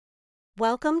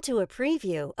Welcome to a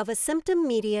preview of a Symptom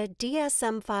Media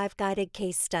DSM-5 guided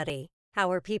case study.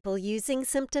 How are people using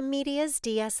Symptom Media's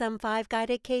DSM-5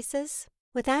 guided cases?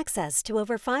 With access to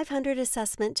over 500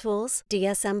 assessment tools,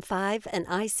 DSM-5 and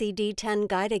ICD-10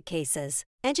 guided cases,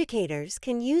 educators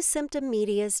can use Symptom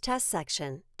Media's test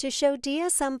section to show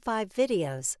DSM-5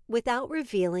 videos without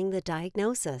revealing the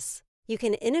diagnosis. You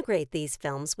can integrate these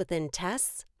films within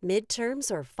tests, midterms,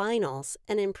 or finals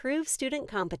and improve student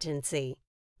competency.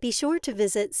 Be sure to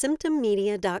visit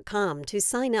symptommedia.com to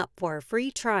sign up for a free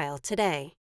trial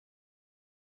today.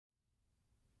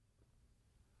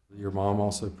 Your mom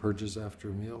also purges after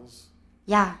meals?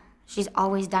 Yeah, she's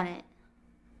always done it.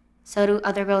 So do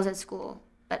other girls at school,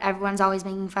 but everyone's always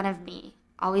making fun of me,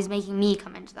 always making me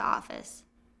come into the office.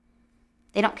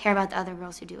 They don't care about the other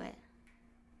girls who do it.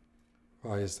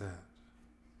 Why is that?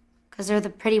 'Cause they're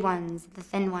the pretty ones, the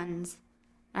thin ones.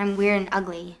 I'm weird and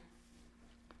ugly.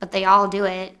 But they all do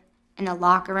it, in the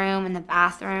locker room, in the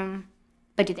bathroom.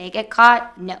 But do they get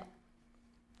caught? No.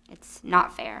 It's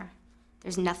not fair.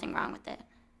 There's nothing wrong with it.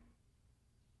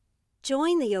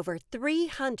 Join the over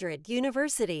 300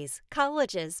 universities,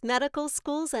 colleges, medical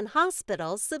schools, and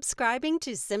hospitals subscribing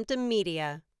to Symptom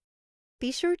Media.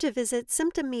 Be sure to visit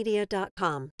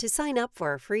symptommedia.com to sign up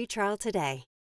for a free trial today.